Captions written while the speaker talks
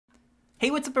Hey,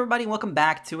 what's up everybody? Welcome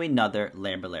back to another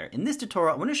Lamberlair. In this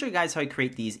tutorial, I want to show you guys how I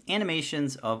create these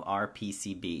animations of our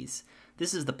PCBs.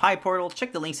 This is the PyPortal.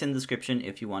 Check the links in the description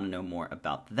if you want to know more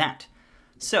about that.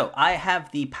 So I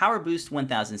have the PowerBoost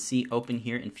 1000C open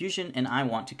here in Fusion, and I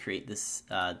want to create this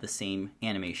the same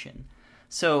animation.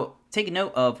 So take a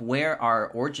note of where our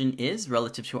origin is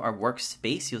relative to our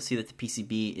workspace. You'll see that the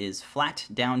PCB is flat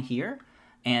down here,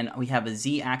 and we have a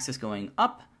Z-axis going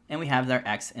up, and we have our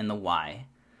X and the Y.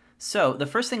 So the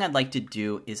first thing I'd like to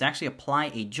do is actually apply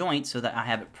a joint so that I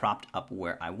have it propped up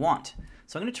where I want.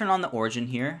 So I'm going to turn on the origin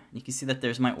here. You can see that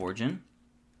there's my origin.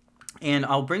 And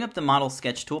I'll bring up the model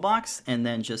sketch toolbox and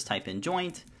then just type in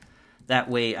joint. That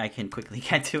way I can quickly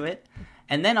get to it.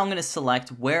 And then I'm going to select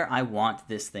where I want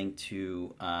this thing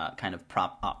to kind of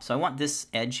prop up. So I want this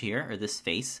edge here, or this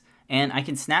face, and I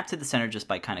can snap to the center just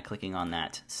by kind of clicking on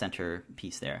that center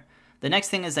piece there. The next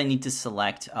thing is I need to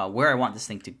select where I want this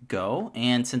thing to go,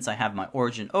 and since I have my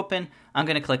origin open, I'm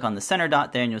going to click on the center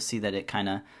dot there, and you'll see that it kind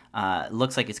of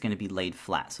looks like it's going to be laid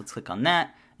flat. So let's click on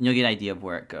that, and you'll get an idea of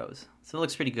where it goes. So it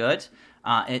looks pretty good.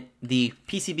 The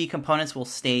PCB components will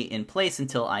stay in place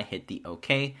until I hit the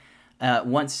OK.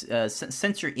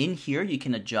 Since you're in here, you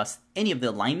can adjust any of the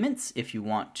alignments. If you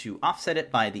want to offset it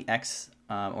by the X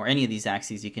or any of these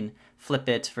axes, you can flip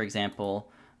it, for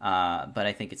example. But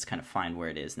I think it's kind of fine where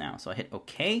it is now. So I hit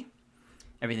OK.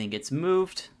 Everything gets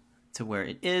moved to where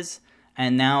it is.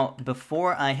 And now,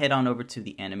 before I head on over to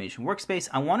the animation workspace,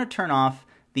 I want to turn off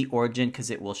the origin because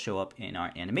it will show up in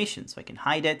our animation. So I can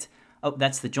hide it. Oh,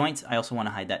 that's the joint. I also want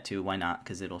to hide that too. Why not?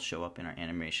 Because it'll show up in our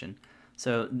animation.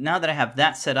 So now that I have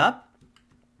that set up,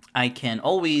 I can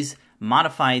always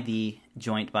modify the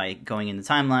joint by going in the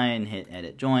timeline, hit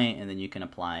edit joint, and then you can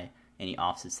apply any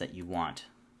offsets that you want.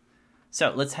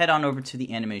 So let's head on over to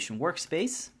the animation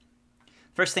workspace.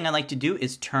 First thing I like to do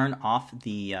is turn off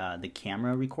the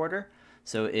camera recorder.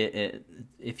 So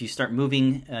if you start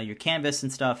moving your canvas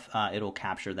and stuff, it'll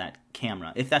capture that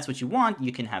camera. If that's what you want,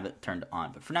 you can have it turned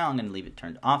on. But for now, I'm going to leave it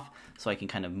turned off so I can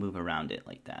kind of move around it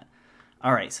like that.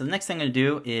 All right, so the next thing I'm going to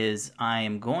do is I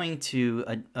am going to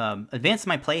advance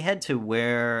my playhead to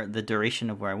where the duration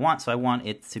of where I want. So I want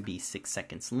it to be 6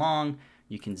 seconds long.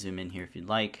 You can zoom in here if you'd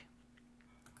like,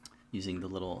 using the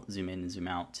little zoom in and zoom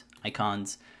out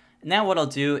icons. Now what I'll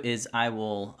do is I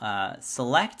will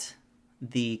select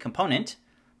the component,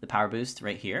 the PowerBoost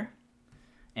right here,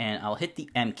 and I'll hit the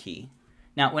M key.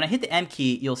 Now when I hit the M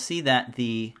key, you'll see that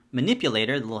the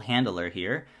manipulator, the little handler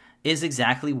here, is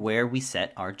exactly where we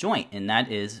set our joint, and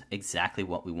that is exactly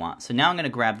what we want. So now I'm going to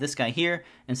grab this guy here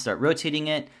and start rotating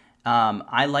it.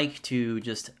 I like to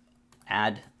just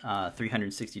add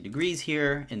 360 degrees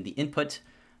here in the input,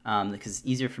 because it's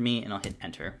easier for me, and I'll hit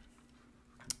enter.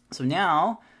 So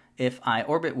now if I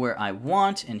orbit where I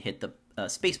want and hit the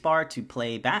space bar to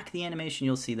play back the animation,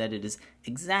 you'll see that it is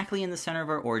exactly in the center of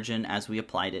our origin as we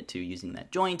applied it to using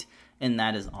that joint, and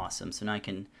that is awesome. So now I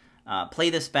can play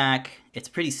this back. It's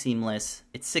pretty seamless.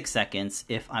 It's 6 seconds.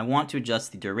 If I want to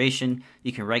adjust the duration,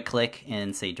 you can right click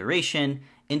and say duration,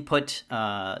 input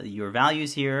your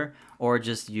values here, or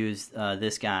just use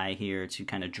this guy here to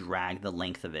kind of drag the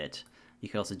length of it. You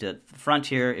can also do it at the front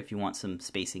here if you want some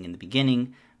spacing in the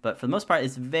beginning. But for the most part,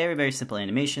 it's very, very simple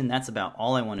animation. That's about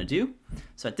all I want to do.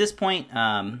 So at this point,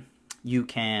 you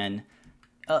can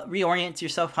reorient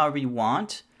yourself however you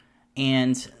want.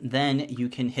 And then you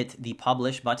can hit the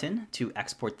publish button to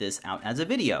export this out as a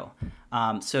video.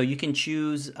 So you can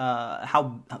choose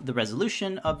how the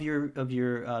resolution of your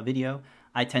video.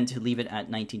 I tend to leave it at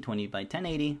 1920 by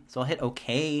 1080. So I'll hit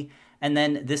OK. And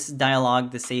then this dialog,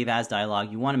 the save as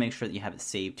dialog, you want to make sure that you have it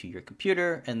saved to your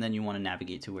computer, and then you want to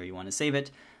navigate to where you want to save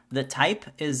it. The type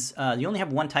is, you only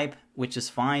have one type, which is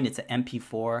fine. It's an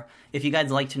MP4. If you guys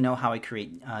like to know how I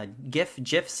create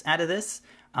GIFs out of this,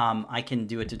 I can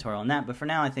do a tutorial on that. But for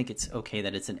now, I think it's okay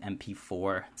that it's an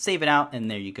MP4. Save it out, and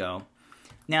there you go.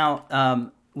 Now,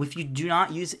 if you do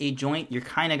not use a joint, you're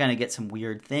kind of going to get some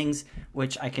weird things,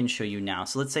 which I can show you now.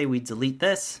 So let's say we delete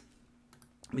this.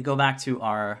 We go back to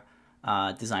our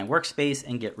design workspace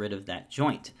and get rid of that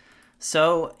joint.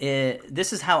 So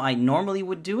this is how I normally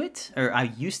would do it, or I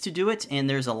used to do it, and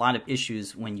there's a lot of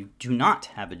issues when you do not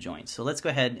have a joint. So let's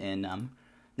go ahead and,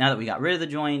 now that we got rid of the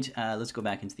joint, let's go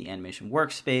back into the animation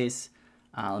workspace.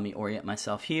 Let me orient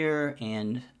myself here,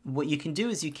 and what you can do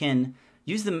is you can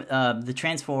use the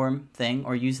transform thing,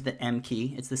 or use the M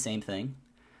key. It's the same thing.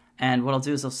 And what I'll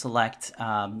do is I'll select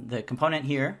the component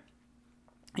here.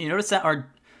 You notice that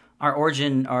our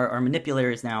origin, our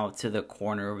manipulator is now to the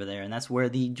corner over there, and that's where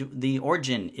the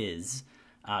origin is,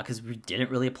 because we didn't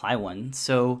really apply one.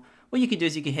 So what you could do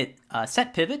is you could hit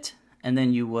set pivot, and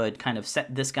then you would kind of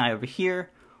set this guy over here,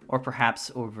 or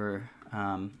perhaps over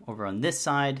on this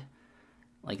side,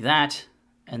 like that.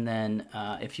 And then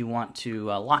if you want to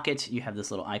lock it, you have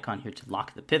this little icon here to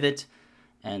lock the pivot,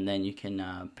 and then you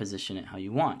can position it how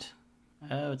you want.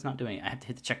 Oh, it's not doing it. I have to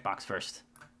hit the checkbox first.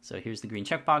 So here's the green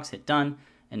checkbox, hit done,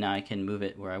 and now I can move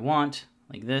it where I want,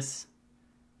 like this,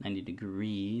 90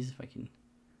 degrees, if I can.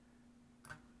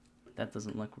 That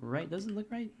doesn't look right. Does it look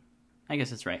right? I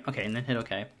guess it's right. Okay, and then hit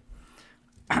OK.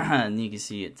 And you can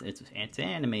see it's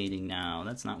animating now.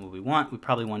 That's not what we want. We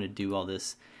probably want to do all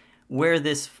this. Where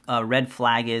this red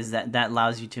flag is, that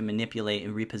allows you to manipulate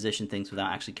and reposition things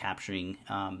without actually capturing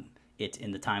it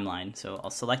in the timeline. So I'll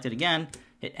select it again,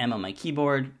 hit M on my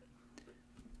keyboard.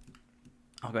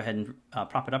 I'll go ahead and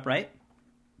prop it up right.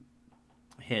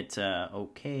 Hit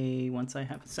OK once I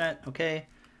have it set. OK.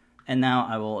 And now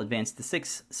I will advance to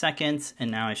 6 seconds, and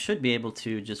now I should be able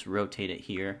to just rotate it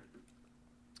here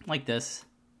like this.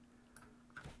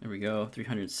 There we go,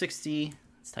 360.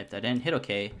 Let's type that in, hit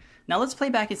OK. Now let's play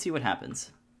back and see what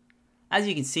happens. As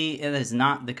you can see, it is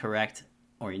not the correct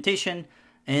orientation,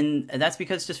 and that's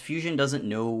because just Fusion doesn't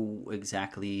know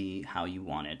exactly how you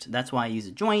want it. That's why I use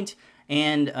a joint,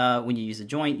 and when you use a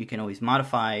joint, you can always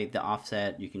modify the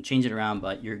offset, you can change it around,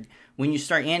 but when you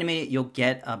start animating it, you'll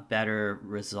get a better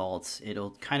result.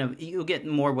 You'll get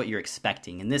more what you're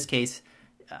expecting. In this case,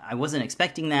 I wasn't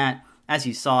expecting that. As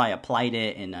you saw, I applied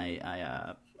it, and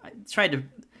I tried to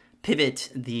pivot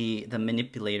the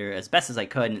manipulator as best as I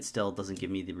could, and it still doesn't give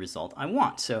me the result I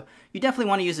want. So you definitely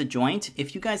want to use a joint.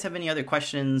 If you guys have any other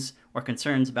questions or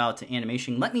concerns about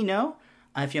animation, let me know.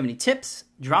 If you have any tips,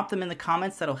 drop them in the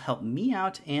comments. That'll help me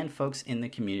out and folks in the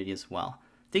community as well.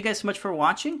 Thank you guys so much for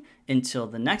watching. Until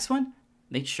the next one,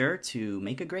 make sure to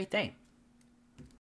make a great day.